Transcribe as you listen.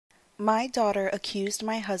My daughter accused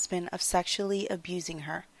my husband of sexually abusing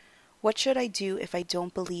her. What should I do if I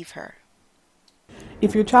don't believe her?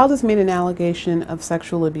 If your child has made an allegation of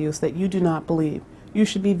sexual abuse that you do not believe, you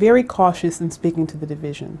should be very cautious in speaking to the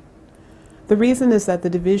division. The reason is that the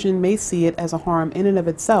division may see it as a harm in and of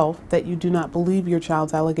itself that you do not believe your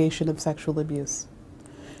child's allegation of sexual abuse.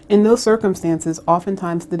 In those circumstances,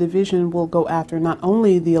 oftentimes the division will go after not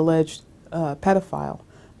only the alleged pedophile,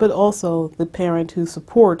 but also the parent who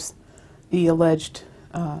supports the alleged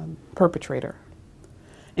perpetrator.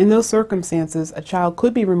 In those circumstances, a child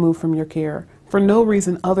could be removed from your care for no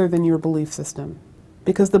reason other than your belief system,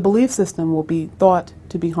 because the belief system will be thought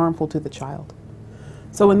to be harmful to the child.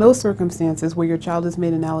 So in those circumstances where your child has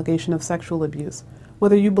made an allegation of sexual abuse,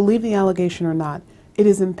 whether you believe the allegation or not, it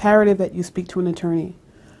is imperative that you speak to an attorney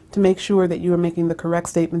to make sure that you are making the correct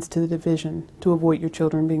statements to the division to avoid your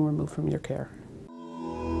children being removed from your care.